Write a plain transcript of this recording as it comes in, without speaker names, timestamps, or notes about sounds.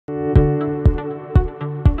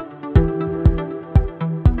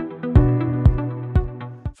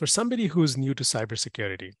for somebody who's new to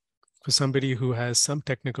cybersecurity, for somebody who has some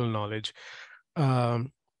technical knowledge and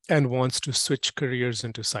wants to switch careers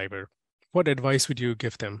into cyber, what advice would you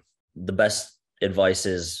give them? The best advice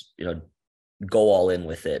is, go all in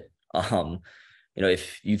with it.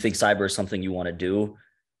 If you think cyber is something you want to do,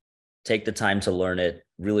 take the time to learn it,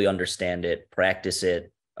 really understand it, practice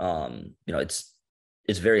it. It's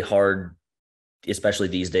very hard, especially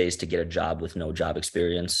these days, to get a job with no job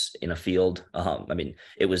experience in a field.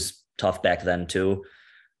 It was tough back then too,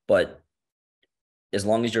 but as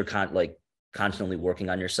long as you're constantly working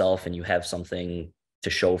on yourself and you have something to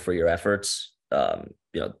show for your efforts,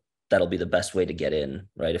 that'll be the best way to get in,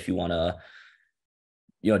 right? If you want to,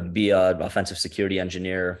 be an offensive security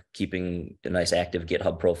engineer, keeping a nice active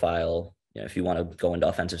GitHub profile. If you want to go into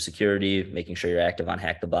offensive security, making sure you're active on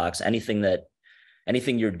Hack the Box, anything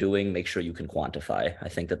you're doing, make sure you can quantify. I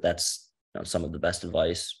think that's some of the best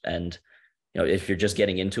advice. And, if you're just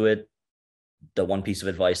getting into it, the one piece of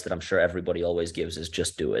advice that I'm sure everybody always gives is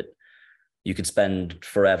just do it. You could spend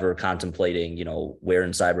forever contemplating, where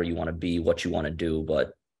in cyber you want to be, what you want to do,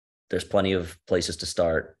 but there's plenty of places to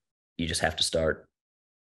start. You just have to start.